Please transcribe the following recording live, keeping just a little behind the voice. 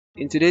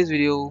In today's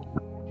video,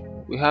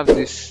 we have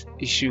this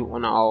issue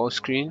on our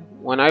screen.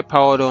 When I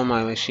powered on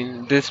my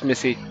machine, this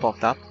message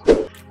popped up,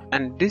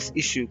 and this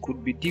issue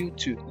could be due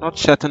to not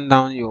shutting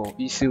down your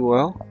PC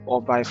well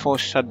or by force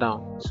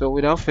shutdown. So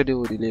without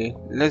further delay,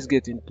 let's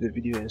get into the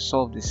video and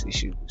solve this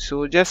issue.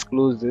 So just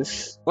close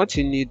this. What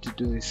you need to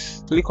do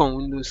is click on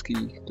Windows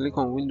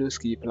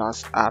key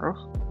plus R,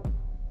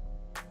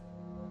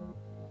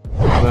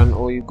 run,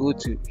 or you go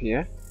to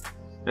here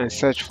and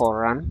search for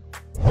run.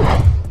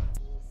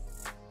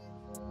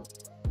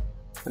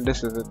 And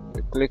this is it.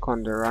 You click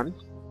on the run.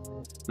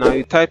 Now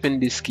you type in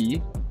this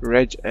key,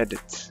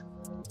 regedit.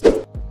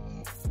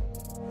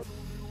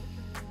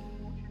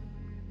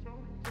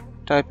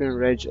 Type in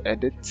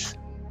regedit,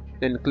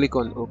 then click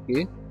on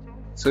OK.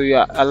 So you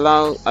are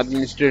allowed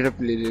administrator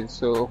privileges.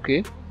 So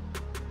OK.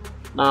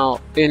 Now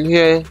in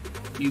here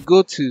you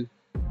go to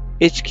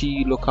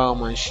HKey local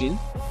machine.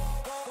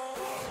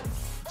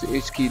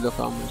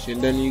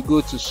 Then you go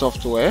to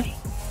software,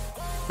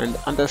 and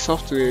under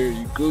software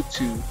you go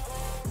to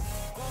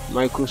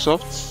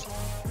Microsoft.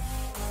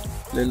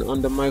 Then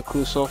under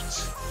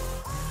Microsoft,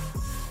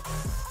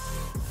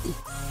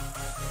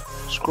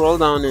 scroll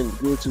down and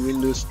go to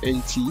Windows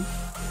NT.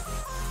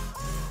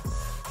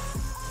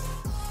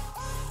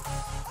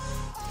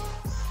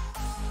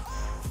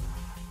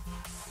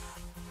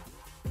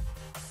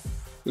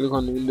 Click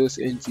on Windows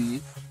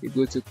NT. You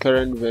go to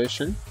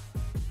CurrentVersion.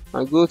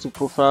 I go to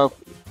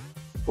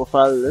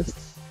ProfileList.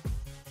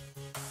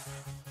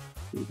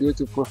 You go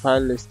to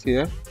ProfileList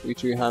here,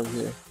 which we have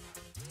here.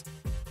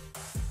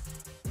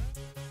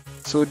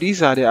 So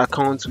these are the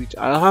accounts which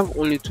I have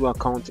only 2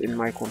 accounts in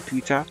my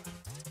computer,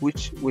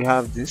 which we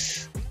have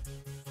this.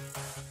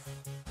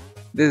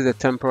 This is the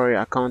temporary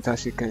account,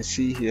 as you can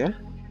see here.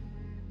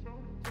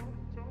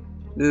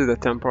 This is the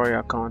temporary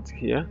account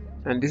here,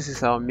 and this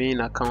is our main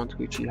account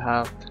which we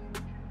have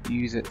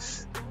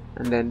users,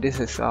 and then this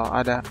is our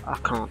other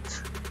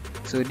account.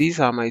 So these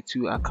are my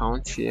 2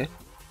 accounts here,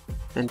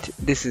 and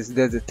there's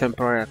the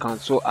temporary account.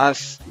 So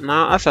as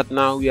at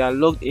now we are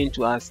logged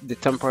into as the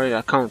temporary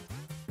account.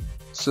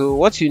 So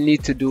what you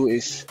need to do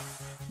is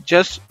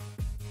just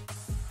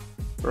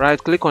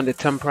right click on the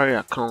temporary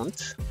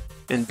account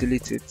and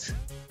delete it.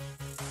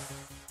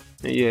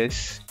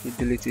 Yes, you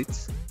delete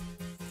it.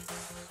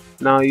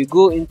 Now you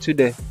go to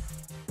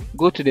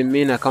the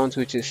main account,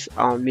 which is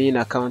our main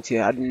account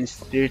here,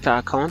 administrator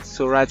account.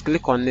 So right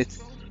click on it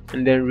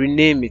and then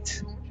rename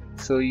it.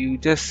 So you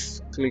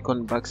just click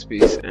on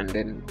backspace and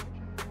then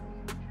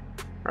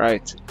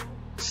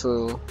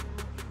so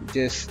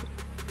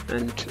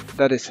and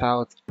that is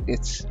how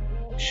it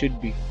should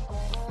be.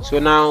 So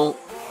now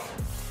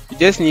you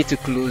just need to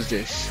close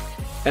this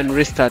and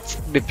restart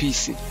the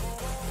PC.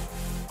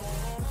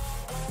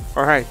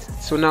 Alright,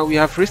 so now we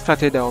have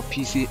restarted our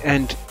PC,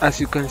 and as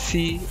you can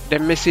see, the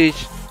message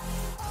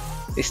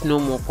is no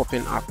more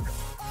popping up.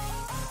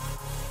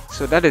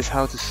 So that is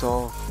how to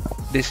solve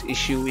this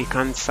issue. We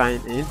can't sign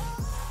in.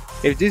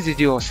 If this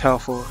video was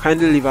helpful,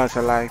 kindly leave us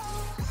a like.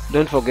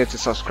 Don't forget to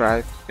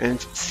subscribe,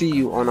 and see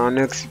you on our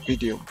next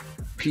video.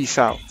 Peace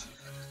out.